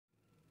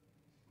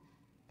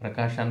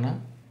ప్రకాష్ అన్న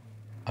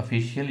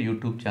official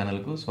YouTube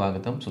ఛానల్కు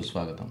స్వాగతం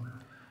సుస్వాగతం.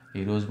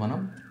 ఈరోజు మనం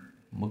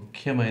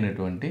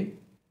ముఖ్యమైనటువంటి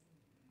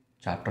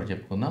చాప్టర్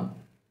చెప్పుకుందాం.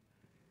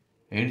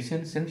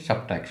 ఎడిషన్స్ అండ్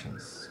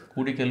సబ్ట్రాక్షన్స్,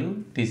 కూడికలు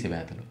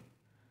తీసివేతలు.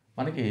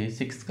 మనకి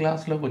 6th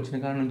క్లాస్లోకి వచ్చిన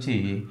కాడ నుంచి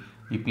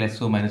ఈ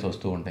ప్లస్ మైనస్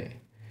వస్తూ ఉంటాయి.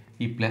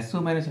 ఈ ప్లస్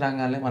మైనస్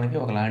రాగానే మనకి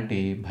ఒకలాంటి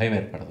భయం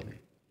ఏర్పడుతుంది.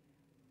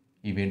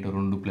 ఇవేంటో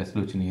 2 ప్లస్లు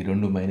వచ్చినాయి,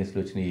 2 మైనస్లు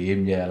వచ్చినాయి,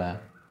 ఏం చేయాలా,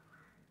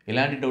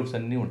 ఇలాంటి డౌట్స్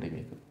అన్నీ ఉంటాయి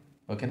మీకు.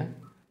 ఓకేనా?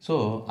 సో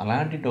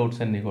అలాంటి డౌట్స్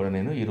అన్నీ కూడా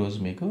నేను ఈరోజు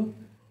మీకు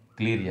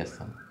క్లియర్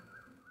చేస్తాను.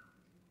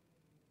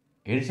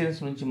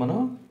 ఎడిషన్స్ నుంచి మనం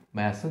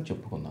మ్యాథ్స్ని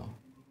చెప్పుకుందాం.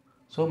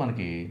 సో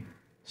మనకి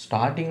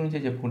స్టార్టింగ్ నుంచే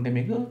చెప్పుకుంటే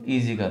మీకు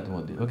ఈజీగా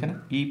అర్థమవుద్ది. ఓకేనా?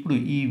 ఇప్పుడు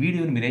ఈ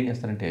వీడియోని మీరు ఏం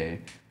చేస్తారంటే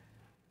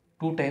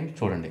 2 times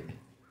చూడండి.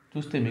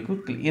 చూస్తే మీకు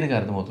క్లియర్గా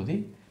అర్థమవుతుంది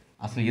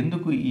అసలు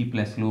ఎందుకు ఈ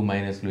ప్లస్లు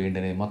మైనస్లు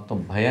ఏంటనేది మొత్తం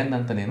భయాన్ని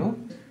అంతా నేను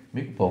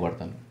మీకు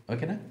పోగొడతాను.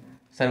 ఓకేనా?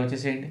 సరే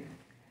వచ్చేసేయండి.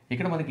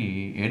 ఇక్కడ మనకి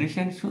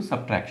ఎడిషన్స్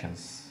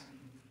సబ్ట్రాక్షన్స్,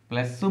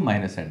 ప్లస్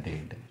మైనస్ అంటే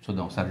ఏంటి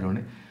చూద్దాం ఒకసారి.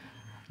 చూడండి,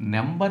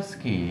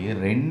 నెంబర్స్కి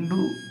 2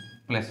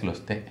 ప్లస్లు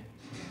వస్తే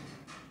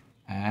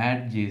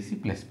యాడ్ చేసి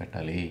ప్లస్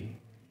పెట్టాలి.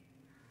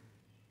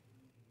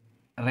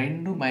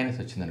 2 మైనస్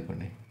వచ్చింది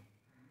అనుకోండి,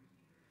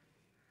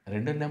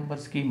 2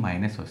 నెంబర్స్కి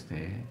మైనస్ వస్తే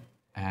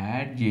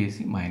యాడ్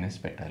చేసి మైనస్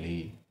పెట్టాలి.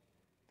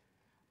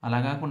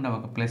 అలా కాకుండా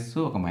ఒక ప్లస్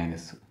ఒక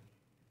మైనస్,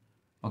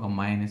 ఒక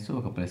మైనస్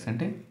ఒక ప్లస్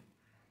అంటే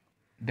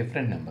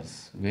డిఫరెంట్ నెంబర్స్,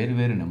 వేరు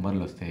వేరు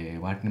నెంబర్లు వస్తే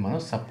వాటిని మనం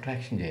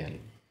సబ్ట్రాక్షన్ చేయాలి.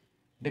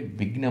 అంటే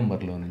బిగ్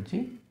నెంబర్లో నుంచి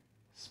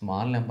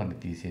స్మాల్ నెంబర్ని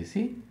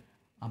తీసేసి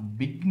ఆ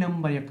బిగ్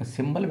నెంబర్ యొక్క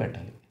సింబల్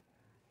పెట్టాలి.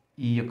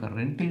 ఈ యొక్క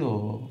రెంటిలో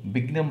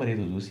బిగ్ నెంబర్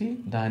ఏదో చూసి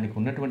దానికి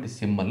ఉన్నటువంటి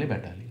సింబల్ని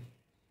పెట్టాలి.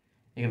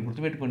 ఇక్కడ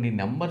గుర్తుపెట్టుకోండి,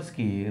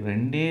 నెంబర్స్కి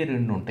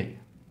 2 ఉంటాయి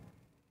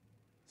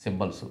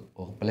సింబల్స్,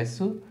 ఒక ప్లస్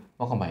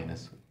ఒక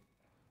మైనస్.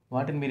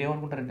 వాటిని మీరు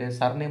ఏమనుకుంటారంటే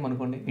సర్నేమ్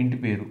అనుకోండి, ఇంటి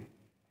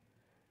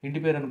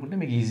పేరు అనుకుంటే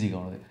మీకు ఈజీగా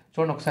ఉంటుంది.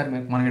 చూడండి ఒకసారి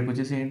మన ఇక్కడికి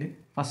వచ్చేసేయండి.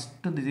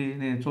 ఫస్ట్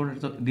నేను చూడండి,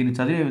 దీన్ని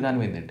చదివే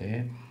విధానం ఏంటంటే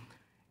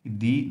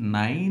ఇది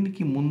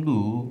 9కి ముందు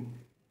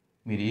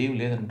మీరు ఏమి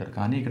లేదనుకుంటారు,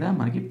 కానీ ఇక్కడ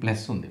మనకి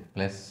ప్లస్ ఉంది.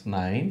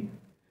 +9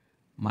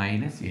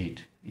 -8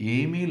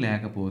 ఏమీ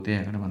లేకపోతే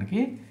అక్కడ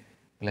మనకి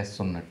ప్లస్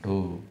ఉన్నట్టు.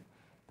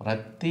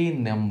 ప్రతి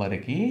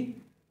నెంబర్కి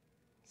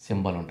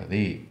సింబల్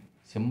ఉంటుంది.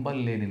 సింబల్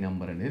లేని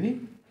నెంబర్ అనేది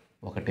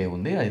ఒకటే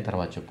ఉంది, అది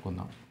తర్వాత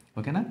చెప్పుకుందాం.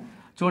 ఓకేనా?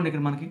 చూడండి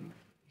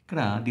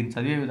ఇక్కడ దీన్ని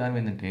చదివే విధానం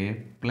ఏంటంటే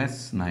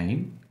 +9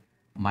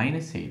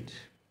 -8.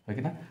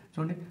 ఓకేనా?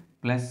 చూడండి,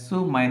 ప్లస్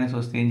మైనస్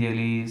వస్తే ఏం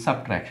చేయాలి?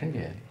 సబ్ట్రాక్షన్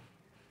చేయాలి.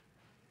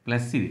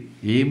 ప్లస్ ఇది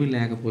ఏమీ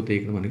లేకపోతే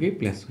ఇక్కడ మనకి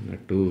ప్లస్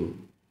ఉన్నట్టు.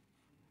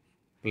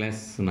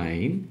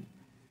 +9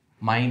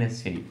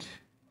 -8.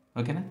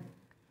 ఓకేనా?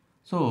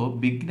 సో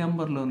బిగ్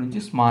నెంబర్లో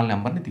నుంచి స్మాల్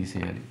నెంబర్ని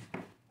తీసేయాలి.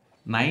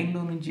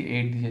 9లో నుంచి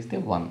 8 తీసేస్తే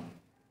 1.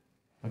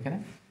 ఓకేనా?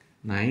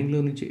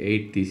 9లో నుంచి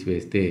 8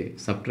 తీసివేస్తే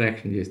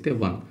సబ్ట్రాక్షన్ చేస్తే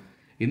 1.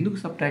 ఎందుకు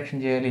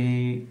సబ్ట్రాక్షన్ చేయాలి?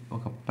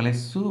 ఒక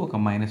ప్లస్ ఒక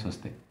మైనస్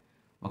వస్తే,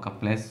 ఒక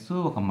ప్లస్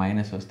ఒక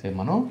మైనస్ వస్తే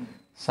మనం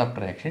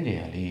సబ్ట్రాక్షన్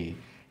చేయాలి.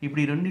 ఇప్పుడు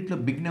ఈ రెండిట్లో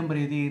బిగ్ నెంబర్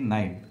ఏది?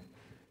 9.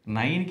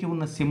 9కి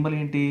ఉన్న సింబల్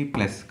ఏంటి?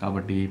 ప్లస్.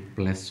 కాబట్టి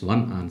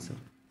 +1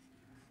 ఆన్సర్.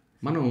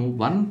 మనం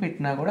 1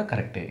 పెట్టినా కూడా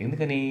కరెక్టే,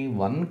 ఎందుకని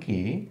 1కి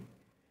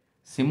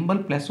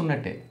సింబల్ ప్లస్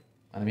ఉన్నట్టే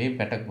మనం ఏం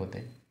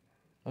పెట్టకపోతే.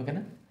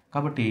 ఓకేనా?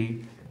 కాబట్టి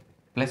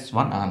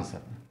 +1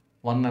 ఆన్సర్.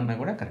 1 అన్నా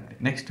కూడా కరెక్టే.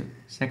 నెక్స్ట్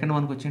సెకండ్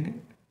వన్కి వచ్చింది.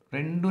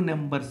 2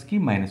 నెంబర్స్కి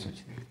మైనస్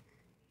వచ్చింది.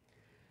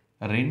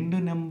 2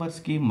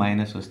 నెంబర్స్కి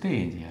మైనస్ వస్తే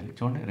ఏం చేయాలి?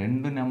 చూడండి,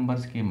 2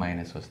 నెంబర్స్కి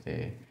మైనస్ వస్తే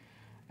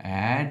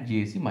యాడ్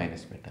చేసి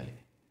మైనస్ పెట్టాలి.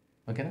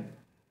 ఓకేనా?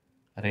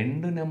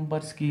 2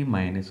 నెంబర్స్కి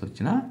మైనస్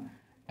వచ్చినా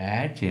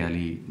యాడ్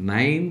చేయాలి.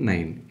 9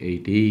 9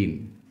 18.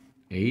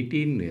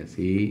 18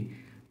 వేసి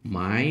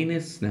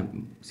మైనస్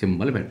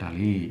సింబల్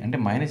పెట్టాలి. అంటే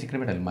మైనస్ ఇక్కడ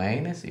పెట్టాలి,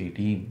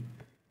 -18.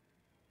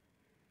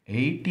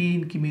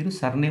 18కి మీరు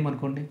సర్నేమ్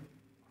అనుకోండి,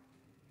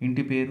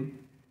 ఇంటి పేరు.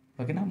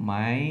 ఓకేనా?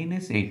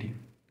 -18.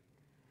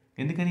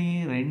 ఎందుకని?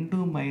 2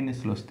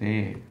 మైనస్లు వస్తే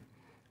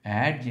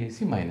యాడ్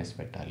చేసి మైనస్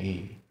పెట్టాలి.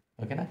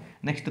 ఓకేనా?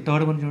 నెక్స్ట్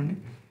థర్డ్ వన్ చూడండి.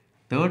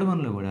 థర్డ్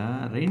వన్లో కూడా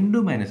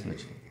 2 మైనస్లు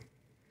వచ్చినాయి.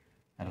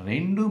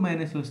 2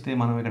 మైనస్లు వస్తే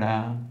మనం ఇక్కడ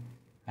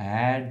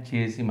యాడ్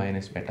చేసి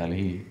మైనస్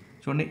పెట్టాలి.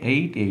 చూడండి,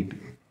 8 8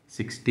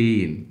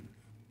 16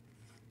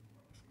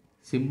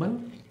 సింబల్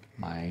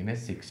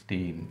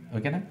 -16.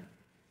 ఓకేనా?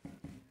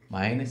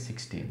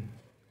 -16.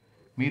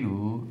 మీరు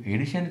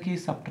ఎడిషన్కి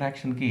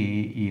సబ్ట్రాక్షన్కి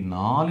ఈ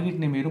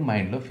 4ని మీరు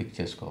మైండ్లో ఫిక్స్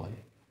చేసుకోవాలి.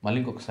 మళ్ళీ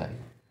ఇంకొకసారి,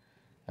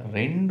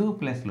 2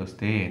 ప్లస్లు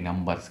వస్తే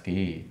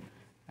నెంబర్స్కి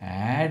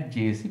యాడ్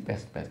చేసి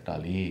ప్లస్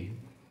పెట్టాలి.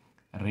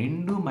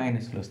 2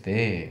 మైనస్లు వస్తే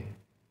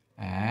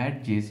యాడ్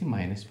చేసి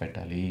మైనస్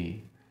పెట్టాలి.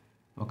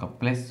 ఒక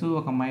ప్లస్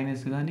ఒక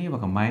మైనస్ కానీ,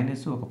 ఒక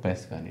మైనస్ ఒక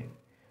ప్లస్ కానీ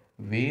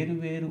వేరు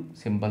వేరు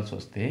సింబల్స్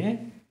వస్తే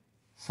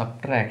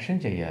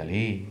సబ్ట్రాక్షన్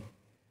చేయాలి.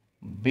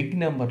 బిగ్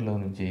నెంబర్లో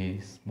నుంచి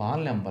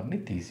స్మాల్ నెంబర్ని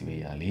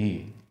తీసివేయాలి.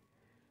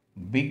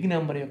 బిగ్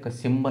నెంబర్ యొక్క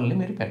సింబల్ని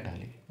మీరు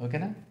పెట్టాలి.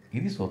 ఓకేనా?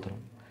 ఇది సూత్రం.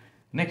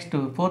 నెక్స్ట్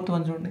ఫోర్త్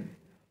వన్ చూడండి.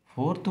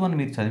 ఫోర్త్ వన్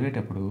మీరు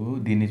చదివేటప్పుడు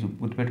దీన్ని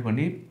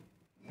గుర్తుపెట్టుకోండి,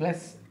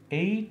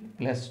 +8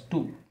 +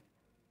 2.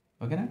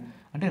 ఓకేనా?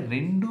 అంటే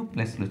 2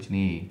 ప్లస్లు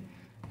వచ్చినాయి,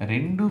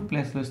 రెండు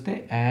ప్లస్లు వస్తే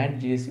యాడ్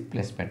చేసి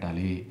ప్లస్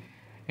పెట్టాలి.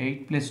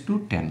 8 + 2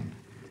 10.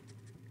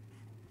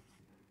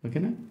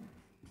 ఓకేనా?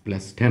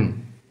 +10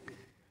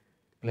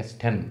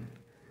 +10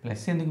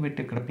 ప్లస్ ఎందుకు పెట్టి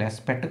ఇక్కడ ప్లస్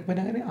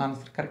పెట్టకపోయినా కానీ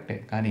ఆన్సర్ కరెక్టే.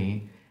 కానీ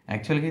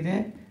యాక్చువల్గా అయితే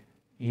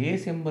ఏ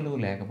సింబల్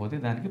లేకపోతే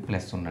దానికి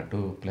ప్లస్ ఉన్నట్టు.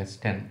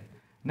 +10.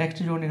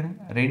 నెక్స్ట్ చూడండి, ఇక్కడ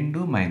రెండు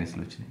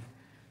మైనస్లు వచ్చినాయి.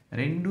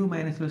 రెండు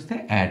మైనస్లు వస్తే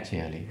యాడ్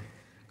చేయాలి.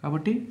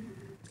 కాబట్టి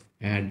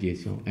యాడ్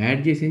చేసాం.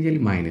 యాడ్ చేసి ఏం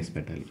చేయాలి? మైనస్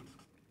పెట్టాలి.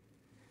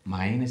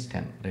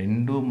 -10.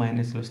 రెండు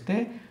మైనస్లు వస్తే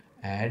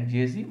యాడ్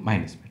చేసి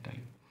మైనస్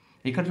పెట్టాలి.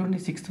 ఇక్కడ చూడండి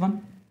 6th వన్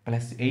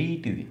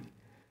 +8 ఇది.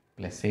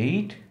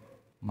 +8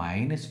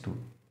 -2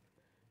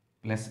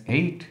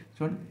 +8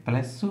 చూడండి,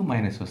 ప్లస్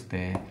మైనస్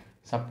వస్తే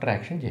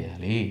సబ్ట్రాక్షన్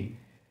చేయాలి.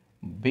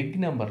 బిగ్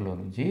నెంబర్లో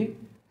నుంచి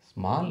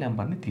స్మాల్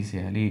నెంబర్ని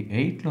తీసేయాలి.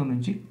 8లో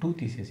నుంచి 2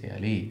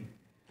 తీసేసేయాలి.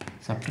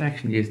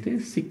 సబ్ట్రాక్షన్ చేస్తే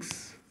 6.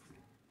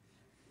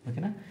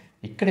 ఓకేనా?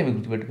 ఇక్కడే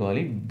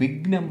గుర్తుపెట్టుకోవాలి,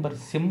 బిగ్ నెంబర్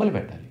సింబల్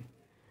పెట్టాలి.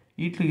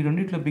 ఈ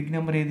రెండిట్లో బిగ్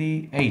నెంబర్ ఏది?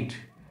 8.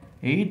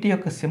 8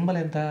 యొక్క సింబల్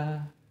ఎంత?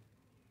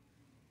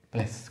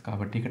 ప్లస్.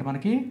 కాబట్టి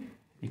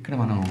ఇక్కడ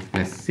మనం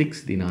 +6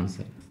 దీని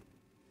ఆన్సర్.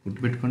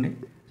 గుర్తుపెట్టుకోండి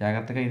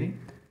జాగ్రత్తగా. ఇది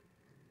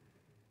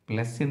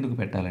ప్లస్ ఎందుకు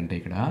పెట్టాలంటే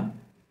ఇక్కడ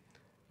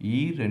ఈ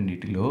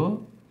రెండిటిలో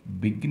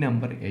బిగ్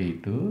నెంబర్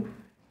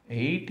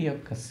 8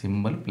 యొక్క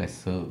సింబల్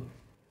ప్లస్,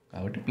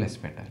 కాబట్టి ప్లస్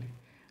పెట్టాలి.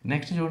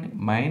 నెక్స్ట్ చూడండి,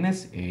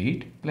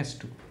 -8 +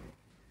 2.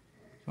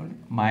 చూడండి,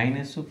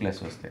 మైనస్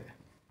ప్లస్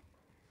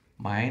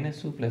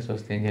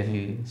వస్తే ఏం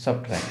చేయాలి?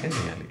 సబ్ట్రాక్షన్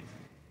చేయాలి.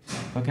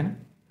 ఓకేనా?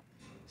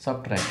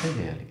 సబ్ట్రాక్షన్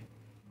చేయాలి.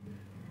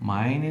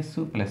 మైనస్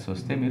ప్లస్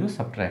వస్తే మీరు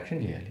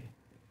సబ్ట్రాక్షన్ చేయాలి.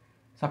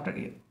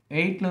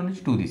 8లో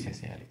నుంచి 2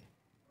 తీసేసేయాలి.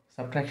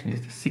 సబ్ట్రాక్షన్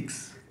చేస్తే 6.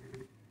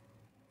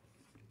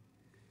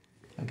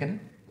 ఓకేనా?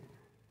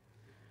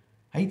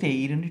 అయితే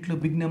ఈ రెండిట్లో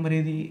బిగ్ నెంబర్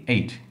ఏది?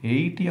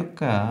 8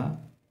 యొక్క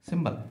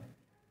సింబల్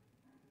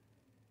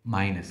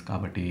మైనస్,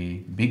 కాబట్టి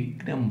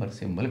బిగ్ నెంబర్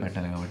సింబల్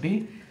పెట్టాలి. కాబట్టి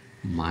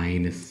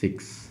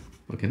 -6.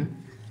 ఓకేనా?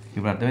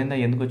 ఇప్పుడు అర్థమైందా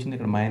ఎందుకు వచ్చింది?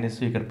 ఇక్కడ మైనస్,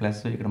 ఇక్కడ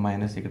ప్లస్, ఇక్కడ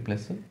మైనస్, ఇక్కడ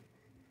ప్లస్.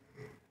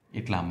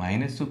 ఇట్లా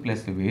మైనస్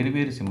ప్లస్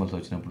వేరు సింబల్స్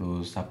వచ్చినప్పుడు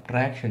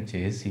సబ్ట్రాక్షన్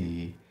చేసి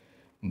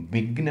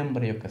బిగ్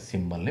నెంబర్ యొక్క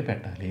సింబల్ని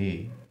పెట్టాలి.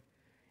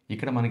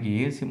 ఇక్కడ మనకి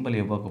ఏ సింబల్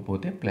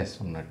ఇవ్వకపోతే ప్లస్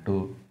ఉన్నట్టు.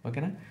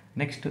 ఓకేనా?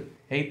 నెక్స్ట్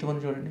 8th వన్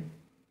చూడండి.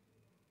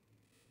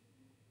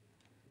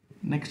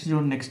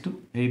 నెక్స్ట్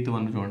 8th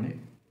వన్ చూడండి.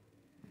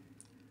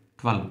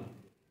 12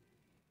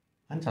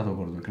 అని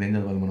చదవకూడదు. ఇక్కడ ఏం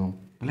చదవాలి మనం?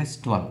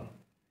 +12.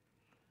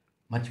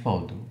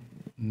 మర్చిపోవద్దు,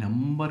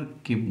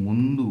 నెంబర్కి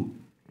ముందు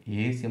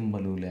ఏ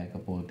సింబలు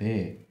లేకపోతే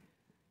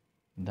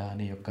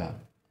దాని యొక్క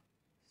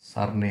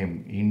సర్నేమ్,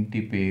 ఇంటి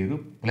పేరు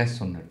ప్లస్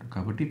ఉన్నట్టు.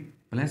 కాబట్టి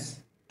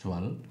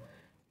 +12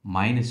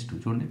 -2.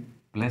 చూడండి,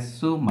 ప్లస్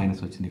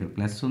మైనస్ వచ్చింది. ఇక్కడ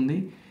ప్లస్ ఉంది,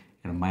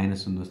 ఇక్కడ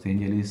మైనస్ ఉంది. వస్తే ఏం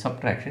చేయాలి?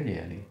 సబ్ట్రాక్షన్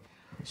చేయాలి.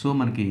 సో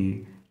మనకి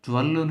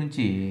 12లో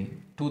నుంచి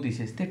 2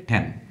 తీసేస్తే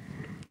 10.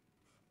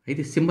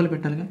 అయితే సింబల్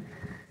పెట్టాలిగా,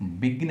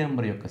 బిగ్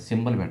నెంబర్ యొక్క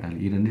సింబల్ పెట్టాలి.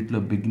 ఈ రెండిట్లో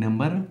big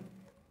number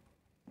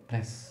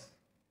plus.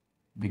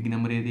 Big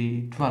number ఏది?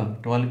 12.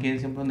 12కి ఏం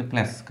సింబల్ ఉంది?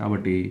 ప్లస్.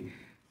 కాబట్టి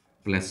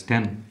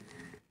 +10.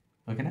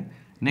 ఓకేనా?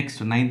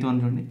 నెక్స్ట్ 9th వన్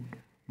చూడండి.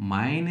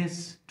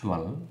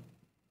 -12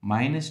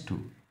 -2.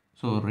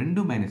 సో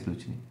రెండు మైనస్లు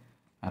వచ్చినాయి.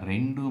 ఆ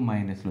రెండు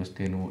మైనస్లు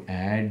వస్తే నువ్వు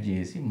యాడ్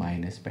చేసి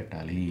మైనస్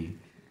పెట్టాలి.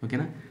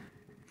 ఓకేనా?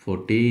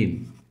 14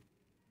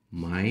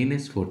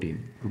 -14.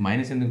 ఇప్పుడు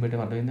మైనస్ ఎందుకు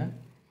పెట్టాము అర్థమైందా?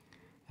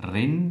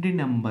 రెండు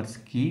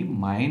నెంబర్స్కి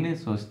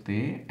మైనస్ వస్తే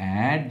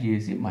యాడ్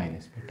చేసి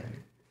మైనస్ పెట్టాలి.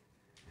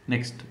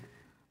 నెక్స్ట్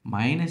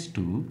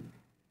 -2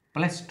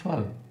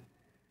 +12.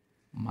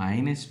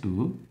 -2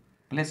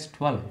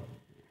 +12.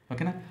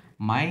 ఓకేనా?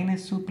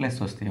 మైనస్ ప్లస్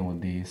వస్తే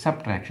ఏమవుద్ది?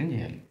 సబ్ట్రాక్షన్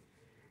చేయాలి.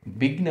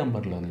 బిగ్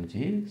నెంబర్లో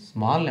నుంచి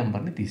స్మాల్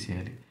నెంబర్ని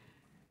తీసేయాలి.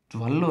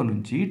 12లో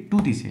నుంచి 2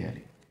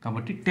 తీసేయాలి.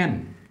 కాబట్టి 10.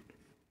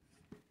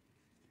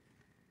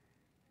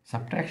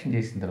 సబ్ట్రాక్షన్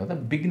చేసిన తర్వాత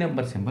బిగ్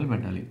నెంబర్ సింబల్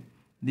పెట్టాలి.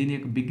 దీని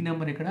యొక్క బిగ్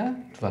నెంబర్ ఇక్కడ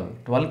 12.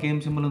 12కి ఏం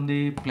సింబల్ ఉంది?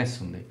 ప్లస్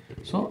ఉంది.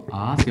 సో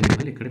ఆ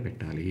సింబల్ ఇక్కడ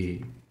పెట్టాలి.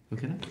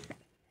 ఓకేనా?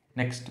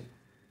 నెక్స్ట్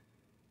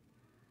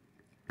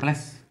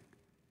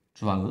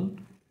 +12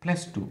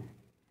 +2.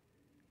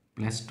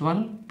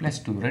 +12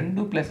 +2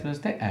 రెండు ప్లస్లు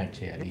వస్తే యాడ్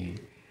చేయాలి.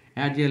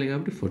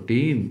 కాబట్టి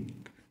 14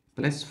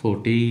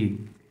 +14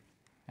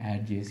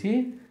 యాడ్ చేసి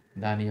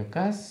దాని యొక్క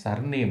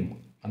సర్నేమ్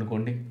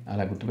అనుకోండి,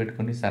 అలా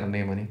గుర్తుపెట్టుకోండి.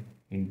 సర్నేమ్ అని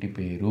ఇంటి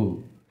పేరు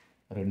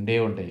రెండే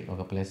ఉంటాయి,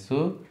 ఒక ప్లస్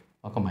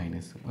ఒక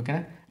మైనస్.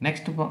 ఓకేనా?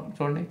 నెక్స్ట్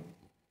చూడండి,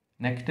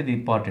 నెక్స్ట్ ఇది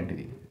ఇంపార్టెంట్.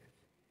 ఇది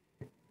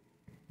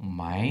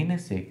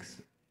 -6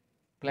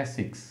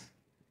 +6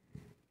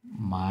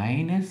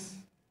 మైనస్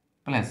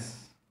ప్లస్.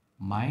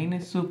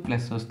 మైనస్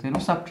ప్లస్ వస్తే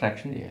నువ్వు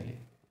సబ్ట్రాక్షన్ చేయాలి.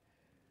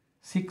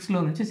 6లో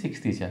నుంచి 6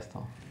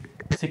 తీసేస్తాం.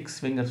 6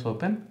 ఫింగర్స్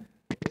ఓపెన్,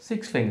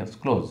 6 ఫింగర్స్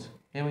క్లోజ్.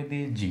 ఏమైంది?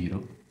 0.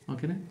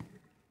 ఓకేనా?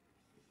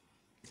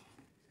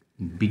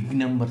 బిగ్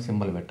నెంబర్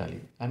సింబల్ పెట్టాలి.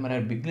 అది మరి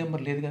బిగ్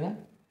నెంబర్ లేదు కదా.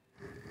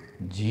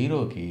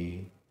 0కి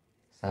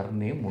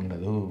సర్నేమ్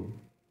ఉండదు.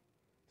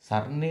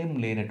 సర్నేమ్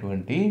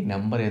లేనటువంటి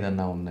నెంబర్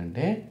ఏదన్నా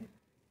ఉందంటే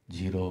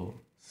 0.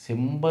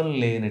 సింబల్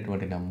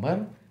లేనటువంటి నెంబర్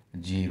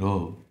 0.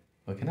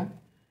 ఓకేనా?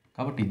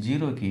 కాబట్టి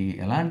జీరోకి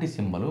ఎలాంటి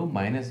సింబల్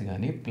మైనస్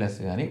కానీ ప్లస్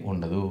కానీ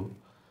ఉండదు.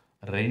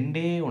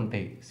 రెండే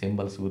ఉంటాయి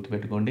సింబల్స్,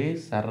 గుర్తుపెట్టుకోండి.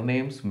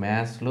 సర్నేమ్స్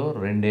మ్యాథ్స్లో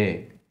రెండే,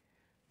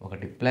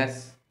 ఒకటి ప్లస్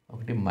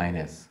ఒకటి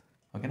మైనస్.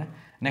 ఓకేనా.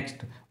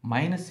 నెక్స్ట్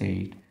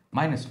 -8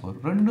 -4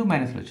 రెండు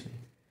మైనస్లు వచ్చినాయి.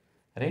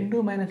 రెండు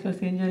మైనస్లు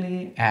వస్తే ఏం చేయాలి?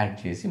 యాడ్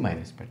చేసి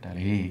మైనస్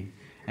పెట్టాలి.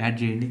 యాడ్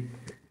చేయండి.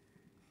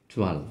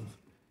 12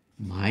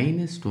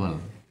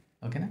 -12.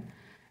 ఓకేనా.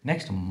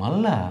 నెక్స్ట్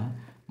మళ్ళా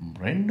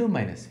రెండు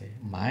మైనసే,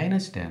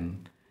 -10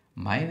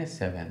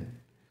 -7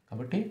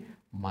 కాబట్టి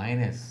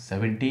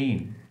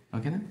 -17.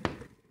 ఓకేనా.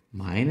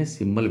 మైనస్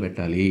సింబల్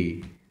పెట్టాలి,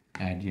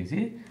 యాడ్ చేసి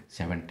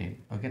 17.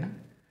 ఓకేనా.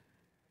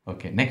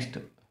 ఓకే. నెక్స్ట్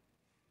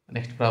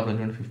ప్రాబ్లం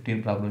చూడండి, 15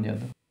 ప్రాబ్లం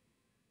చేద్దాం.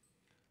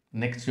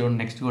 నెక్స్ట్ చూడండి,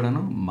 నెక్స్ట్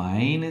కూడాను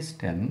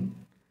 -10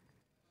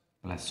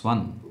 +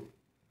 1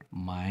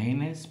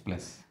 minus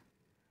plus.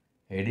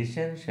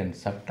 Editions and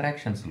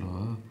సబ్ట్రాక్షన్స్లో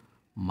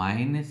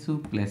minus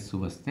plus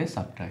వస్తే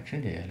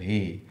సబ్ట్రాక్షన్ చేయాలి.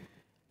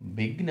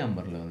 బిగ్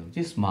నెంబర్లో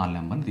నుంచి స్మాల్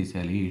నెంబర్ని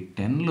తీసేయాలి.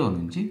 10లో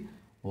నుంచి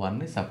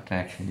 1ని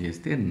సబ్ట్రాక్షన్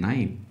చేస్తే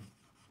 9.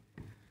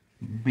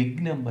 బిగ్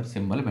నెంబర్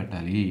సింబల్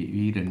పెట్టాలి.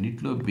 ఈ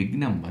రెండిట్లో బిగ్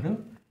నెంబర్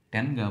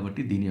 10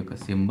 కాబట్టి దీని యొక్క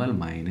సింబల్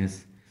మైనస్,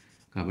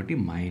 కాబట్టి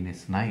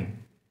 -9.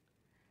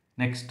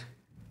 నెక్స్ట్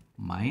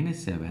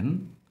 -7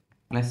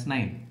 +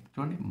 9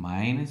 చూడండి,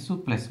 మైనస్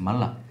ప్లస్,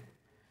 మళ్ళా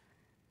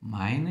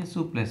మైనస్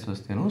ప్లస్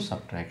వస్తేను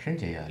సబ్ట్రాక్షన్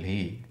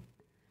చేయాలి.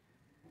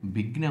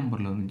 బిగ్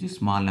నెంబర్లో నుంచి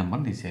స్మాల్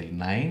నెంబర్ని తీసేయాలి.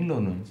 9లో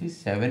నుంచి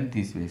 7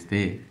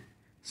 తీసివేస్తే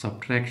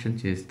సబ్ట్రాక్షన్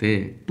చేస్తే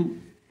 2.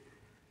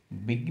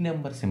 Big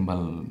number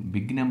symbol,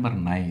 big number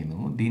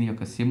 9, దీని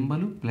యొక్క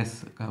సింబల్ ప్లస్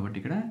కాబట్టి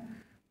ఇక్కడ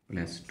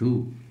 +2.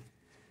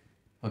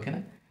 ఓకేనా.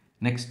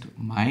 నెక్స్ట్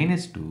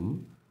 -2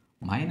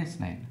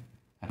 -9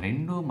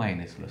 రెండు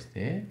మైనస్లు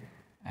వస్తే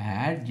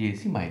యాడ్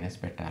చేసి మైనస్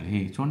పెట్టాలి.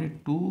 చూడండి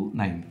 2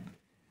 9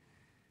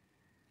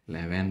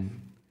 11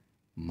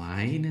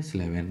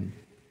 -11.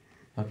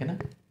 ఓకేనా.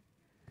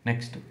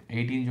 నెక్స్ట్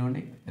 18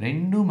 చూడండి,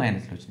 రెండు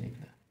మైనస్లు వచ్చినాయి.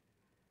 ఇక్కడ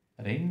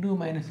రెండు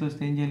మైనస్లు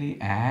వస్తే ఏం చేయాలి?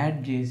 యాడ్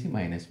చేసి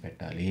మైనస్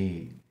పెట్టాలి.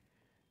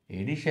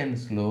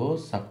 ఎడిషన్స్లో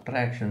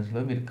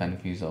సబ్ట్రాక్షన్స్లో మీరు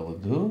కన్ఫ్యూజ్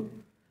అవ్వద్దు.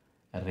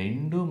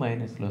 రెండు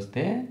మైనస్లు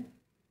వస్తే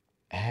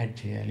యాడ్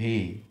చేయాలి.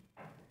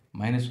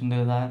 మైనస్ ఉంది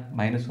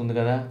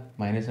కదా,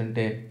 మైనస్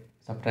అంటే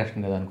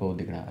సబ్ట్రాక్షన్ కదా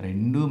అనుకోవద్దు. ఇక్కడ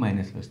రెండు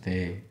మైనస్లు వస్తే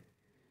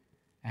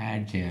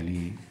యాడ్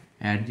చేయాలి.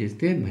 యాడ్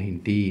చేస్తే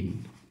 19.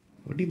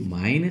 ఒకటి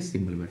మైనస్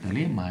సింబల్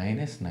పెట్టాలి,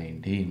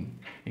 -19.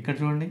 ఇక్కడ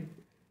చూడండి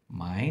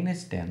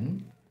 -10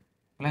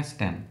 +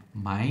 10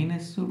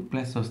 మైనస్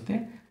ప్లస్ వస్తే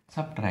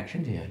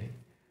సబ్ట్రాక్షన్ చేయాలి.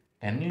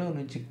 10లో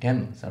నుంచి 10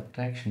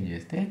 సబ్ట్రాక్షన్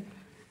చేస్తే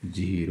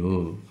 0.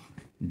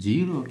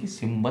 జీరోకి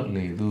సింబల్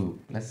లేదు,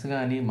 ప్లస్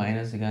కానీ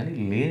మైనస్ కానీ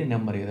లేని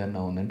నెంబర్ ఏదన్నా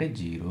ఉందంటే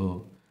 0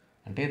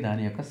 అంటే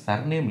దాని యొక్క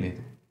సర్నేమ్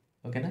లేదు.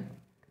 ఓకేనా.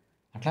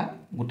 అట్లా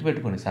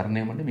గుర్తుపెట్టుకోండి.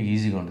 సర్నేమ్ అంటే మీకు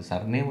ఈజీగా ఉంటుంది.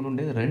 సర్నేములు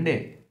ఉండేది రెండే,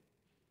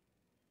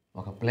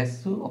 ఒక ప్లస్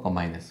ఒక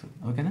మైనస్.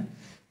 ఓకేనా.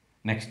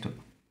 నెక్స్ట్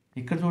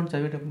ఇక్కడ చూడండి,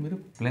 చదివేటప్పుడు మీరు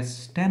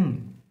 +10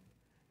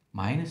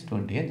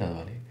 -20 అని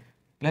చదవాలి.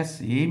 ప్లస్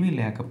ఏమీ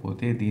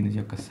లేకపోతే దీని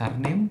యొక్క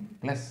సర్నేమ్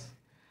ప్లస్.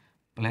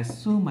 ప్లస్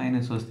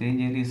మైనస్ వస్తే ఏం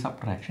చేయాలి?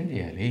 సబ్ట్రాక్షన్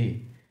చేయాలి.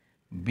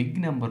 బిగ్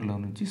నెంబర్లో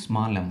నుంచి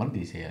స్మాల్ నెంబర్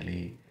తీసేయాలి.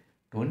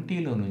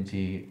 20లో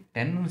నుంచి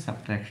 10ని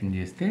సబ్ట్రాక్షన్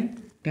చేస్తే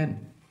 10.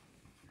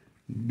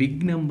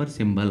 బిగ్ నెంబర్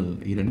సింబల్,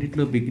 ఈ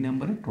రెండిట్లో బిగ్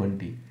నెంబర్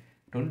 20.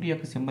 20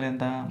 యొక్క సింబల్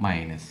ఎంత?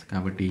 మైనస్,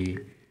 కాబట్టి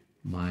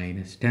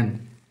 -10.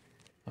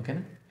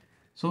 ఓకేనా.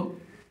 సో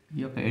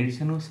ఈ యొక్క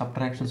ఎడిషన్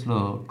సబ్ట్రాక్షన్స్లో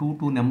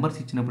 2 నెంబర్స్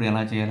ఇచ్చినప్పుడు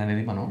ఎలా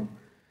చేయాలనేది మనం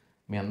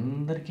మీ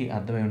అందరికీ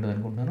అర్థమై ఉంటుంది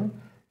అనుకుంటున్నాను.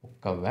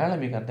 ఒకవేళ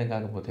మీకు అర్థం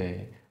కాకపోతే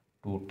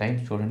 2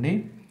 టైమ్స్ చూడండి,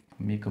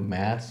 మీకు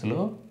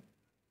మ్యాథ్స్లో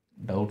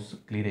డౌట్స్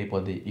క్లియర్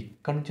అయిపోద్ది.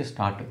 ఇక్కడ నుంచి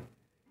స్టార్ట్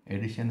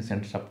ఎడిషన్స్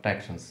అండ్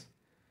సబ్ట్రాక్షన్స్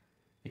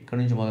ఇక్కడ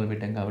నుంచి మొదలు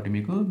పెట్టాం కాబట్టి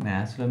మీకు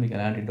మ్యాథ్స్లో మీకు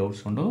ఎలాంటి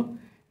డౌట్స్ ఉండవు,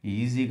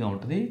 ఈజీగా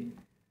ఉంటుంది.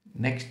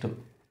 నెక్స్ట్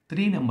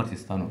 3 నెంబర్స్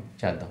ఇస్తాను,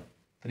 చేద్దాం.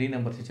 3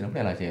 నెంబర్స్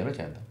ఇచ్చినప్పుడు ఎలా చేయాలో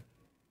చేద్దాం.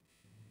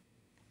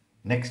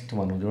 నెక్స్ట్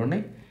మనం చూడండి,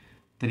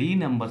 3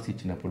 నెంబర్స్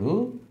ఇచ్చినప్పుడు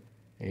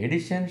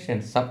ఎడిషన్స్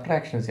అండ్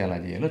సబ్ట్రాక్షన్స్ ఎలా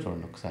చేయాలో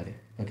చూడండి ఒకసారి.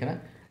 ఓకేనా.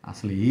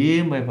 అసలు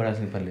ఏం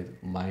భయపడాల్సిన పని లేదు.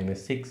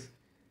 -6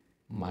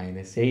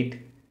 -8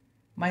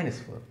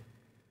 -4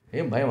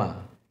 ఏం భయమా?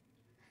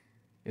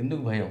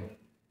 ఎందుకు భయం?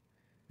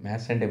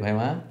 మ్యాథ్స్ అంటే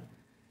భయమా?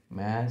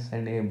 మ్యాథ్స్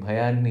అనే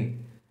భయాన్ని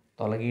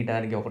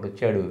తొలగించడానికి ఒకటి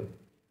వచ్చాడు,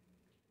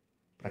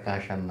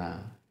 ప్రకాష్ అన్న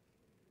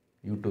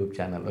యూట్యూబ్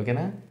ఛానల్.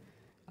 ఓకేనా.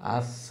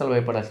 అస్సలు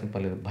భయపడాల్సిన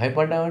పని లేదు.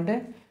 భయపడ్డామంటే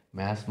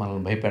మ్యాథ్స్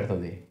మనల్ని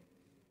భయపెడుతుంది,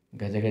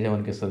 గజ గజ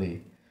వణికిస్తుంది.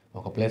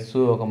 ఒక ప్లస్,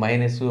 ఒక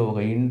మైనస్, ఒక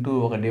ఇంటూ,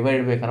 ఒక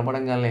డివైడ్ బై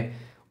కనపడంగానే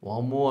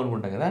వామ్మో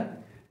అనుకుంటాం కదా.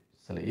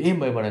 అసలు ఏం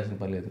భయపడాల్సిన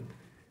పని లేదు.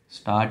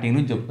 స్టార్టింగ్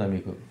నుంచి చెప్తున్నాను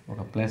మీకు.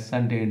 ఒక ప్లస్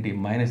అంటే ఏంటి,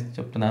 మైనస్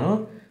చెప్తున్నాను,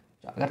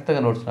 జాగ్రత్తగా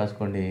నోట్స్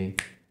రాసుకోండి.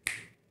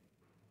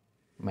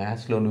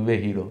 మ్యాథ్స్లో నువ్వే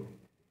హీరో,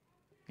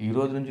 ఈ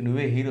రోజు నుంచి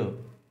నువ్వే హీరో.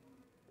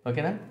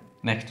 ఓకేనా.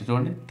 నెక్స్ట్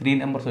చూడండి, 3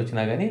 నెంబర్స్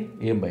వచ్చినా కానీ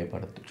ఏం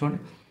భయపడద్దు. చూడండి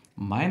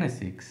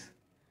 -6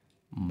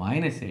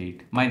 -8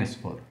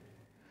 -4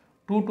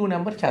 2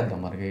 నెంబర్ చేద్దాం.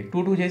 మనకి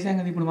 2 చేసాం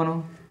కదా ఇప్పుడు మనం.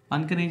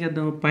 అందుకని ఏం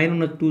చేద్దాం, పైన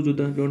ఉన్న 2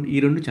 చూద్దాం. చూడండి ఈ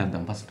రెండు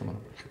చేద్దాం ఫస్ట్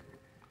మనం.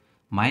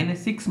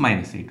 -6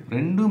 -8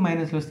 రెండు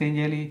మైనస్లు వస్తే ఏం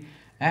చేయాలి?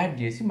 యాడ్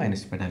చేసి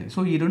మైనస్ పెట్టాలి. సో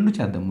ఈ రెండు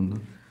చేద్దాం ముందు.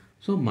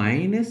 సో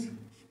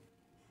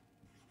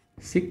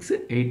 -6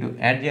 8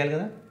 యాడ్ చేయాలి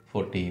కదా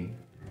 14.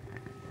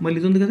 మళ్ళీ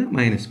ఇది ఉంది కదా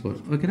 -4.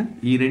 ఓకేనా?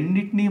 ఈ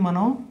రెండింటినీ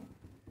మనం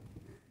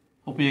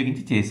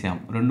ఉపయోగించి చేసాం.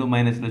 రెండు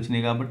మైనస్లు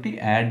వచ్చినాయి కాబట్టి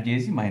యాడ్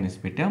చేసి మైనస్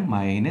పెట్టాం.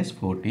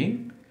 -14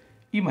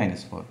 ఈ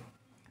 -4.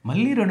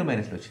 మళ్ళీ రెండు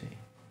మైనస్లు వచ్చినాయి.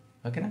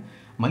 ఓకేనా?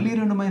 మళ్ళీ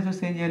రెండు మైనస్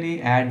వస్తే ఏం చేయాలి?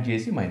 యాడ్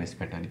చేసి మైనస్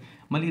పెట్టాలి.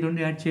 మళ్ళీ రెండు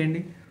యాడ్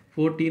చేయండి.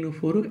 14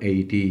 4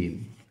 18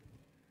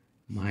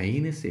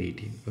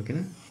 -18.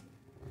 ఓకేనా?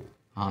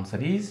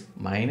 Answer is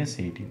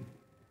 -18.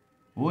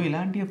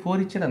 ఇలాంటి 4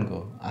 ఇచ్చాడు అనుకో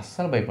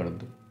అస్సలు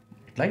భయపడద్దు.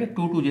 ఇట్లాగే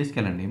 2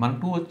 చేసుకెళ్ళండి. మనం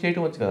 2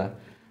 చేయటం వచ్చు కదా.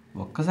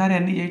 ఒక్కసారి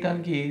అన్నీ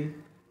చేయడానికి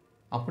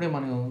అప్పుడే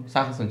మనం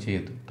సాహసం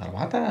చేయొద్దు.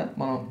 తర్వాత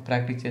మనం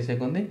ప్రాక్టీస్ చేసే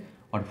కొంది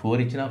వాడు 4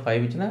 ఇచ్చినా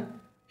 5 ఇచ్చినా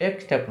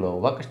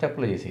ఒక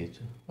స్టెప్లో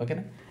చేసేయచ్చు.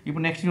 ఓకేనా?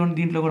 ఇప్పుడు నెక్స్ట్ చూడండి,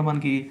 దీంట్లో కూడా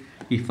మనకి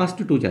ఈ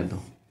ఫస్ట్ 2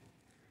 చేద్దాం.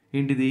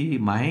 ఏంటిది?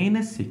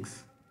 -6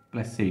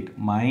 + 8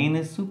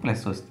 మైనస్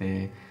ప్లస్ వస్తే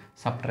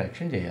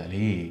సబ్ట్రాక్షన్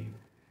చేయాలి.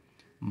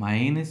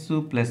 మైనస్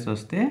ప్లస్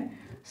వస్తే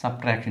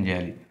సబ్ట్రాక్షన్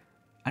చేయాలి.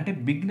 అంటే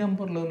బిగ్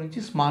నెంబర్లో నుంచి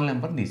స్మాల్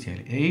నెంబర్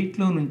తీసేయాలి.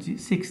 8లో నుంచి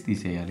 6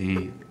 తీసేయాలి.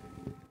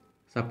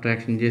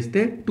 సబ్ట్రాక్షన్ చేస్తే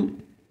 2.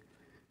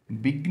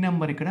 బిగ్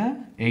నెంబర్ ఇక్కడ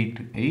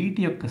 8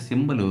 యొక్క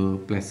సింబల్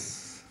ప్లస్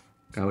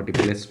కాబట్టి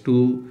 +2,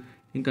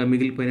 ఇంకా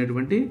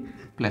మిగిలిపోయినటువంటి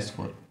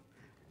 +4.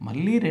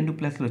 మళ్ళీ రెండు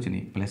ప్లస్లు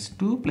వచ్చినాయి.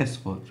 +2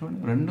 +4. చూడండి,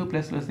 రెండు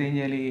ప్లస్లు వస్తే ఏం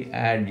చేయాలి?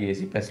 యాడ్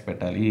చేసి ప్లస్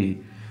పెట్టాలి.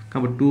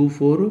 కాబట్టి 2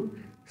 4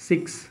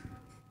 6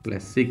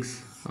 +6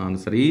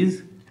 ఆన్సర్ ఈజ్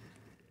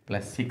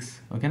 +6.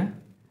 ఓకేనా?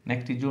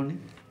 నెక్స్ట్ ఇది చూడండి,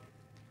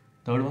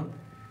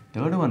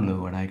 థర్డ్ వన్లో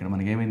కూడా ఇక్కడ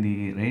మనకి ఏమైంది?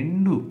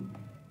 రెండు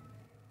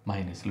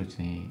మైనస్లు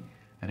వచ్చినాయి.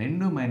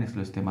 రెండు మైనస్లు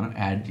వస్తే మనం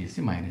యాడ్ చేసి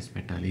మైనస్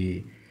పెట్టాలి.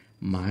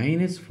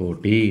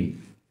 -14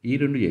 ఈ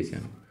రెండు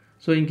చేశాను.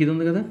 సో ఇంక ఇది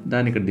ఉంది కదా,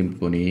 దాన్ని ఇక్కడ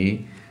దింపుకొని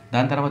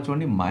దాని తర్వాత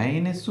చూడండి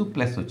మైనస్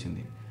ప్లస్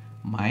వచ్చింది.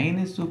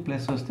 మైనస్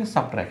ప్లస్ వస్తే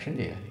సబ్ట్రాక్షన్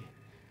చేయాలి.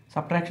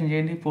 సబ్ట్రాక్షన్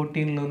చేయండి.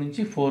 14లో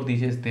నుంచి 4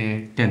 తీసేస్తే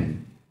 10.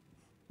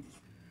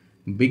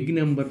 బిగ్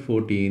నెంబర్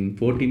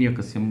 14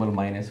 యొక్క సింబల్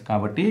మైనస్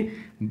కాబట్టి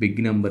బిగ్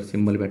నెంబర్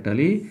సింబల్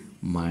పెట్టాలి.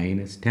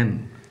 -10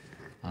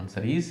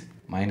 ఆన్సర్ ఈజ్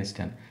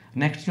 -10.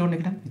 నెక్స్ట్ చూడండి,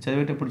 ఇక్కడ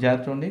చదివేటప్పుడు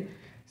జాగ్రత్త చూడండి.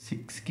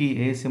 6కి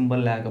ఏ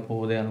సింబల్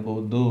లేకపోతే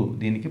అనుకోవద్దు,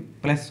 దీనికి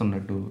ప్లస్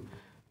ఉన్నట్టు.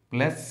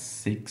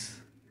 +6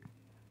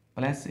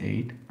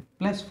 +8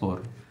 +4.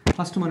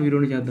 ఫస్ట్ మనం ఈ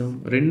రెండు చేద్దాం.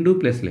 రెండు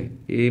ప్లస్లే,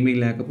 ఏమీ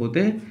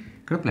లేకపోతే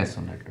ఇక్కడ ప్లస్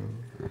ఉన్నట్టు.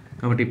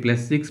 కాబట్టి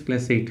 +6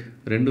 +8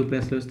 రెండు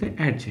ప్లస్లు వస్తే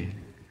యాడ్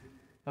చేయాలి.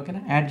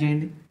 ఓకేనా? యాడ్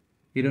చేయండి.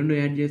 ఈ రెండు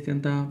యాడ్ చేస్తే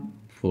ఎంత?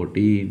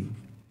 14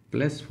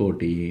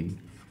 +14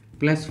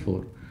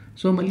 +4.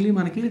 సో మళ్ళీ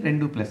మనకి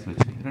రెండు ప్లస్లు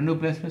వచ్చినాయి. రెండు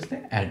ప్లస్లు వస్తే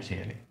యాడ్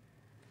చేయాలి.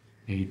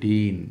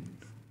 18.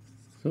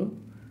 So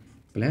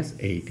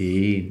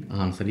 +18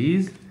 answer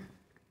is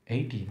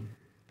 18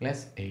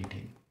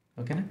 +18.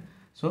 ఓకేనా?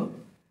 సో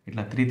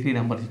ఇట్లా 3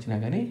 నెంబర్స్ ఇచ్చినా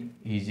కానీ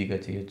ఈజీగా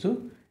చేయొచ్చు.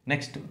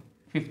 నెక్స్ట్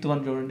 5th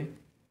వన్ చూడండి.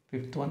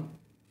 5th వన్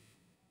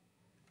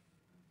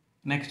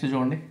నెక్స్ట్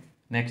చూడండి.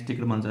 నెక్స్ట్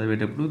ఇక్కడ మనం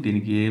చదివేటప్పుడు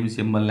దీనికి ఏమి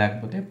సింబల్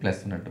లేకపోతే ప్లస్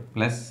ఉన్నట్టు.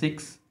 +6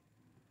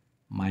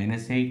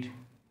 -8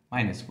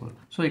 -4.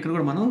 సో ఇక్కడ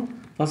కూడా మనం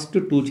ఫస్ట్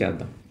 2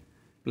 చేద్దాం.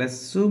 ప్లస్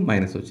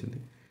మైనస్ వచ్చింది.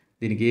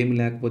 దీనికి ఏమి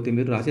లేకపోతే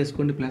మీరు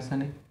రాసేసుకోండి ప్లస్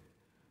అని.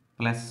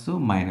 ప్లస్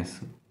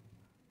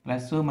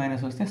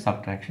మైనస్ వస్తే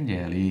సబ్ట్రాక్షన్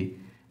చేయాలి.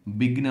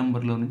 బిగ్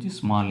నెంబర్లో నుంచి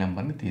స్మాల్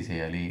నెంబర్ని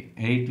తీసేయాలి.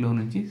 8లో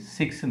నుంచి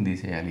 6ని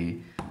తీసేయాలి.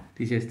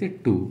 తీసేస్తే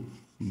 2.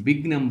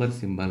 Big number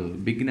symbol,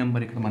 big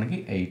number ఇక్కడ మనకి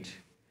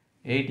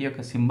 8 యొక్క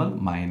సింబల్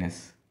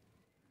మైనస్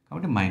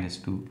కాబట్టి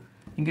 -2.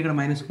 ఇంక ఇక్కడ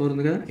 -4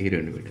 ఉంది కదా, ఈ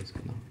రెండు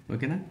పెట్టేసుకుందాం.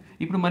 ఓకేనా?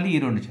 ఇప్పుడు మళ్ళీ ఈ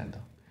రెండు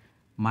చేద్దాం.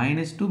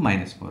 -2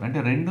 -4 అంటే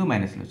రెండు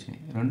మైనస్లు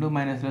వచ్చినాయి. రెండు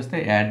మైనస్లు వస్తే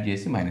యాడ్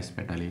చేసి మైనస్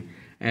పెట్టాలి.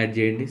 యాడ్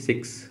చేయండి.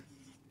 6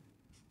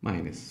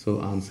 minus. So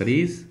answer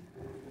is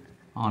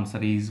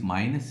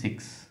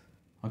 -6.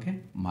 Okay,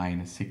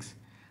 -6.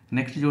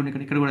 Next చూడండి,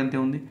 ఇక్కడ కూడా అంతే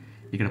ఉంది.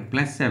 ఇక్కడ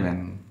 +7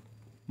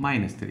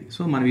 -3.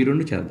 సో మనం ఈ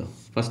రెండు చేద్దాం.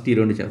 ఫస్ట్ ఈ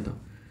రెండు చేద్దాం.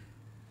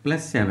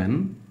 +7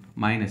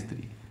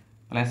 -3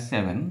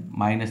 +7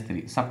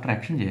 -3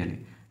 సబ్ట్రాక్షన్ చేయాలి.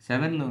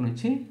 7లో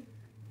నుంచి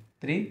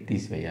 3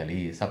 తీసివేయాలి.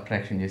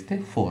 సబ్ట్రాక్షన్ చేస్తే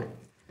 4.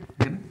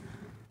 ఓకేనా?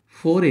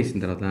 4 వేసిన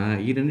తర్వాత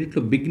ఈ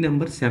రెండింటిలో బిగ్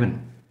నెంబర్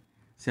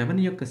 7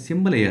 యొక్క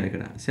సింబల్ వేయాలి.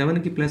 ఇక్కడ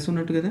 7కి ప్లస్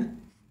ఉన్నట్టు కదా,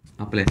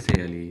 ఆ ప్లస్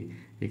వేయాలి.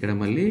 ఇక్కడ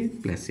మళ్ళీ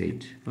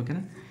 +8.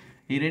 ఓకేనా?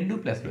 ఈ రెండు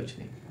ప్లస్లు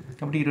వచ్చినాయి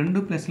కాబట్టి ఈ రెండు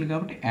ప్లస్లు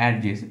కాబట్టి యాడ్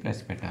చేసి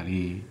ప్లస్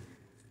పెట్టాలి.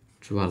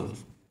 12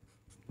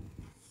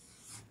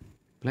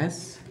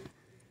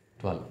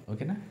 +12.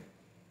 ఓకేనా?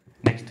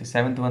 నెక్స్ట్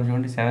 7th వన్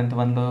చూడండి. 7th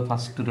వన్లో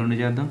ఫస్ట్ రెండు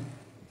చేద్దాం.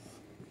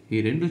 ఈ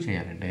రెండు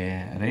చేయాలంటే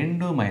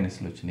రెండు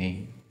మైనస్లు వచ్చినాయి.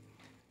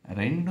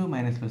 రెండు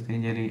మైనస్లు వస్తే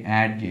ఏం చేయాలి?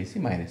 యాడ్ చేసి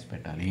మైనస్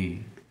పెట్టాలి.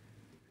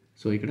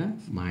 సో ఇక్కడ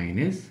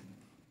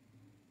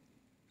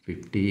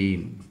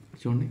 -15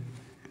 చూడండి.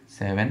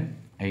 7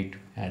 8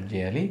 యాడ్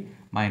చేయాలి,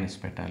 మైనస్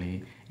పెట్టాలి.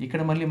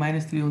 ఇక్కడ మళ్ళీ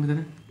 -3 ఉంది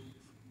కదా,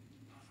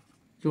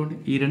 చూడండి.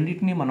 ఈ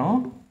రెండింటిని మనం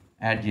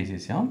యాడ్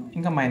చేసేసాం.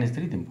 ఇంకా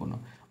 -3 దింపుకున్నాం.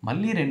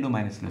 మళ్ళీ రెండు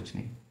మైనస్లు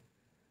వచ్చినాయి.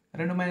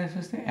 రెండు మైనస్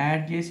వస్తే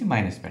యాడ్ చేసి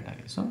మైనస్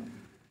పెట్టాలి. సో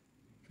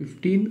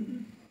 15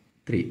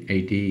 3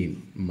 18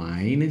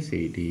 minus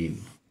 18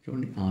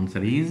 చూడండి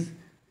answer is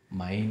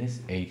minus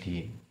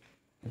 18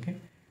 okay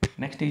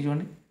next ఇది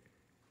చూడండి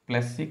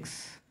 +6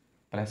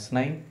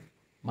 +9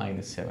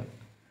 -7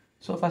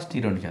 సో ఫస్ట్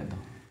ఈ రెండు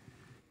చేద్దాం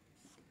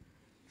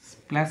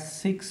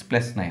 +6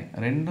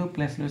 +9 రెండు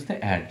ప్లస్లు వస్తే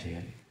యాడ్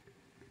చేయాలి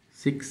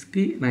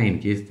 6కి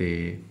 9కి వేస్తే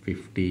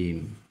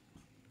 15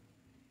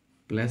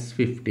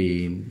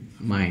 +15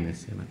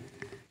 -7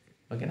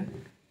 ఓకేనా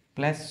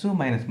ప్లస్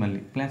మైనస్ మళ్ళీ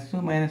ప్లస్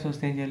మైనస్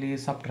వస్తే ఏం చేయాలి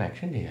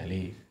సబ్ట్రాక్షన్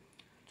చేయాలి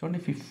చూడండి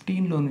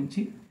 15లో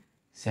నుంచి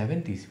 7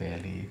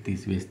 తీసివేయాలి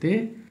తీసివేస్తే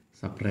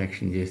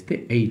సబ్ట్రాక్షన్ చేస్తే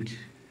 8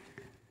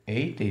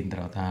 అయిన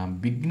తర్వాత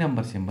బిగ్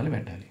నెంబర్ సింబల్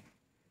పెట్టాలి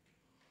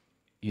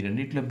ఈ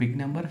రెండిట్లో బిగ్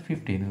నెంబర్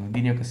 15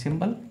 దీని యొక్క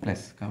సింబల్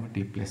ప్లస్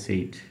కాబట్టి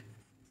 +8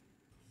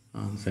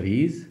 answer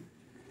is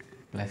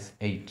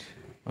 +8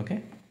 okay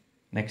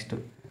next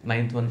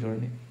 9th one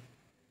చూడండి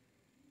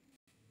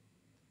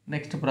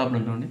నెక్స్ట్ ప్రాబ్లం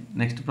చూడండి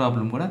నెక్స్ట్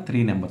ప్రాబ్లం కూడా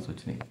 3 నెంబర్స్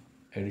వచ్చినాయి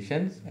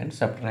ఎడిషన్స్ అండ్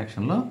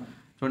సబ్ట్రాక్షన్లో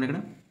చూడండి ఇక్కడ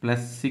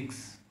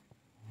 +6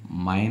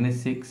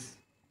 -6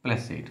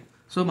 +8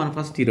 సో మనం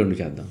ఫస్ట్ ఈ రెండు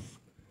చేద్దాం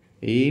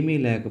ఏమీ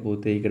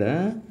లేకపోతే ఇక్కడ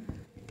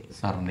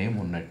సర్నేమ్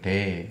ఉన్నట్టే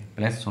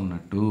ప్లస్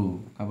ఉన్నట్టు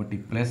కాబట్టి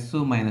ప్లస్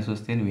మైనస్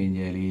వస్తే నువ్వేం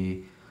చేయాలి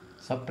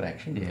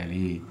సబ్ట్రాక్షన్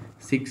చేయాలి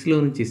 6లో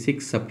నుంచి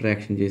 6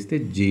 సబ్ట్రాక్షన్ చేస్తే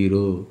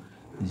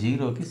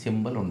 0కి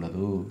సింబల్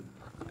ఉండదు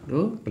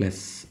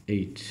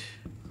 +8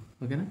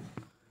 ఓకేనా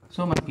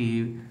సో మనకి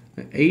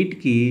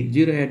 8కి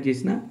 0 యాడ్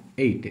చేసిన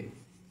 8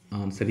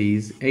 ఆన్సర్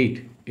ఈజ్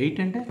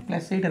 8 అంటే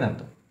 +8 అని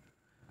అర్థం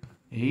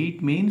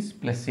 8 మీన్స్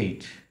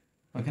 +8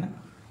 ఓకేనా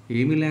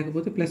ఏమీ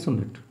లేకపోతే ప్లస్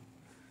ఉన్నట్టు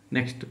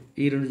నెక్స్ట్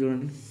ఈ రెండు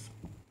చూడండి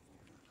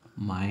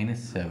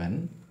 -7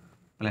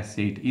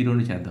 +8 ఈ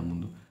రెండు చేద్దాం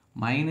ముందు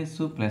మైనస్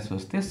ప్లస్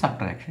వస్తే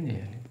సబ్ట్రాక్షన్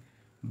చేయాలి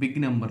బిగ్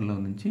నెంబర్లో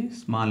నుంచి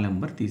స్మాల్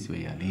నెంబర్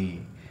తీసివేయాలి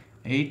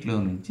 8లో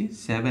నుంచి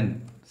 7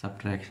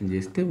 సబ్ట్రాక్షన్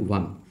చేస్తే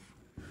 1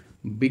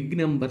 బిగ్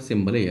నెంబర్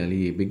సింబల్ వేయాలి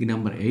బిగ్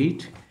నెంబర్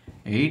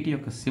 8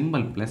 యొక్క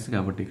సింబల్ ప్లస్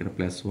కాబట్టి ఇక్కడ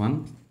 +1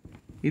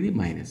 ఇది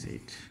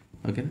 -8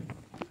 ఓకేనా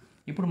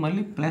ఇప్పుడు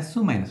మళ్ళీ ప్లస్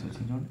మైనస్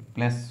వచ్చింది చూడండి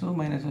ప్లస్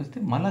మైనస్ వస్తే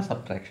మళ్ళీ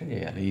సబ్ట్రాక్షన్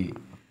చేయాలి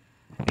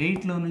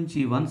 8లో నుంచి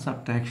 1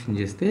 సబ్ట్రాక్షన్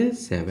చేస్తే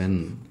 7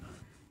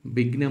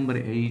 బిగ్ నెంబర్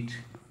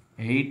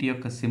 8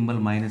 యొక్క సింబల్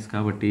మైనస్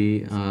కాబట్టి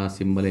ఆ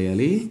సింబల్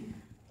వేయాలి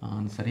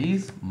ఆన్సర్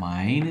ఈజ్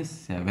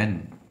 -7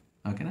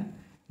 ఓకేనా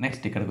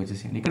నెక్స్ట్ ఇక్కడికి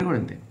వచ్చేసేయండి ఇక్కడ కూడా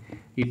అంతే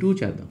ఈ 2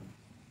 చేద్దాం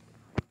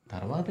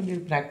తర్వాత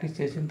మీరు ప్రాక్టీస్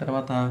చేసిన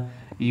తర్వాత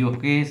ఈ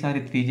ఒకేసారి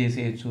 3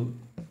 చేసేయచ్చు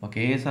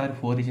ఒకేసారి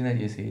 4 ఇచ్చినా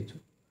చేసేయచ్చు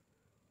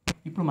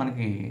ఇప్పుడు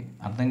మనకి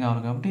అర్థం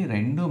కావాలి కాబట్టి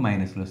రెండు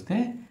మైనస్లు వస్తే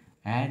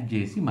యాడ్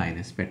చేసి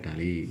మైనస్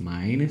పెట్టాలి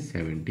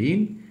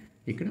 -17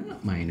 ఇక్కడ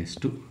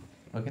 -2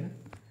 ఓకేనా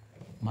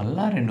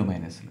మళ్ళీ రెండు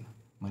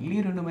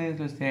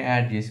మైనస్లు వస్తే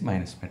యాడ్ చేసి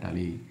మైనస్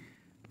పెట్టాలి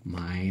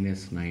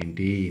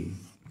 -19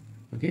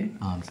 ఓకే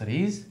ఆన్సర్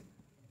ఈజ్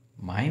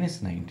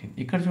 -19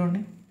 ఇక్కడ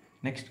చూడండి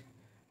నెక్స్ట్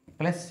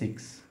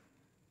 +6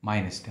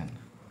 -10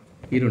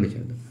 ఈ రెండు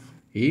చేద్దాం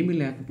ఏమీ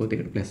లేకపోతే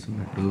ఇక్కడ ప్లస్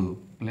ఉన్నట్టు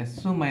ప్లస్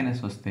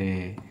మైనస్ వస్తే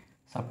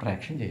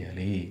సబ్ట్రాక్షన్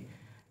చేయాలి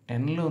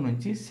 10లో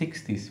నుంచి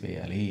 6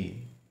 తీసివేయాలి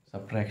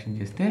సబ్ట్రాక్షన్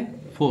చేస్తే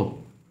 4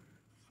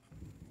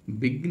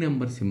 బిగ్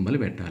నెంబర్ సింబల్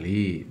పెట్టాలి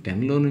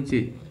 10లో నుంచి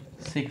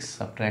 6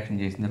 సబ్ట్రాక్షన్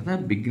చేసిన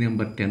తర్వాత బిగ్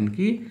నెంబర్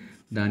 10కి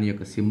దాని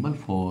యొక్క సింబల్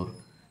 4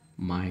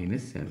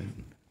 -7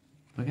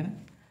 ఓకేనా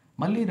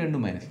మళ్ళీ రెండు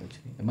మైనస్లు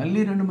వచ్చినాయి మళ్ళీ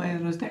రెండు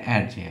మైనస్లు వస్తే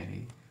యాడ్ చేయాలి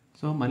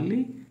సో మళ్ళీ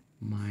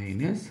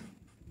 -11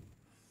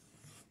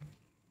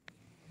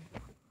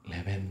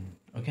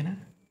 ఓకేనా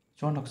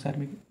చూడండి ఒకసారి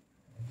మీకు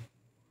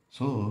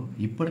సో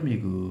ఇప్పుడు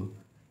మీకు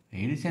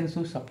ఎడిషన్స్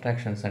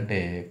సబ్ట్రాక్షన్స్ అంటే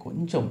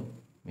కొంచెం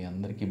మీ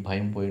అందరికీ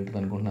భయం పోయి ఉంటుంది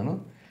అనుకుంటున్నాను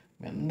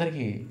మీ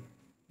అందరికీ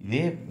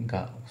ఇదే ఇంకా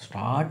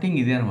స్టార్టింగ్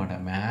ఇదే అనమాట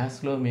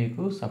మ్యాథ్స్లో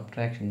మీకు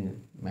subtraction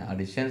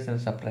additions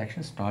and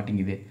subtraction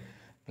starting ఇదే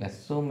ప్లస్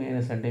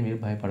మైనస్ అంటే మీరు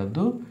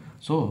భయపడద్దు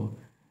సో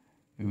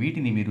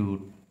వీటిని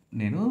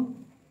నేను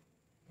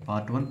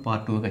పార్ట్ 1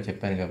 పార్ట్ 2గా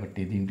చెప్పాను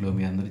కాబట్టి దీంట్లో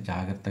మీ అందరూ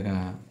జాగ్రత్తగా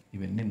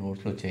ఇవన్నీ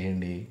నోట్స్లో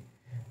చేయండి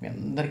మీ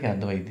అందరికీ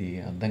అర్థమైంది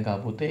అర్థం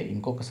కాకపోతే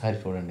ఇంకొకసారి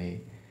చూడండి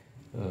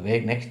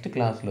నెక్స్ట్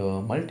క్లాస్లో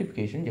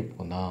మల్టిప్లికేషన్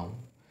చెప్పుకుందాం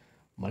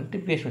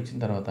మల్టిప్లికేషన్ వచ్చిన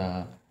తర్వాత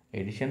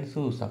ఎడిషన్స్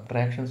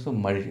సబ్ట్రాక్షన్స్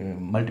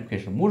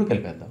మల్టిప్లికేషన్ 3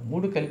 కలిపేద్దాం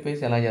 3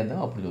 కలిపేసి ఎలా చేద్దాం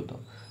అప్పుడు చూద్దాం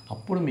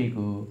అప్పుడు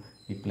మీకు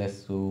ఈ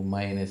ప్లస్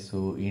మైనస్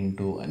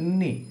ఇంటూ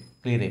అన్నీ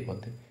క్లియర్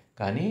అయిపోతాయి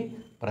కానీ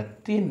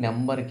ప్రతి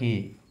నెంబర్కి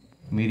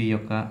మీరు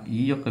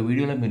ఈ యొక్క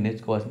వీడియోలో మీరు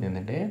నేర్చుకోవాల్సింది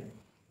ఏంటంటే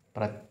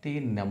ప్రతి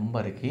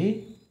నెంబర్కి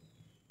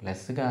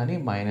ప్లస్ కానీ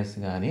మైనస్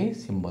కానీ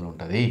సింబల్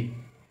ఉంటుంది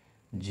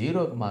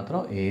 0కి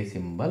మాత్రం ఏ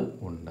సింబల్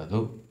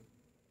ఉండదు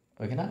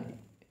ఓకేనా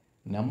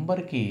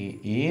నెంబర్కి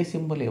ఏ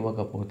సింబల్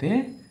ఇవ్వకపోతే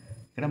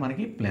ఇక్కడ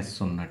మనకి ప్లస్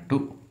ఉన్నట్టు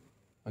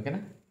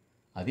ఓకేనా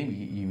అది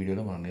ఈ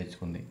వీడియోలో మనం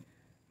నేర్చుకుంది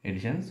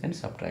ఎడిషన్స్ అండ్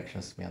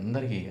సబ్ట్రాక్షన్స్ మీ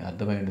అందరికీ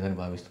అర్థమై ఉంటుందని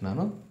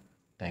భావిస్తున్నాను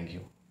థ్యాంక్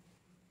యూ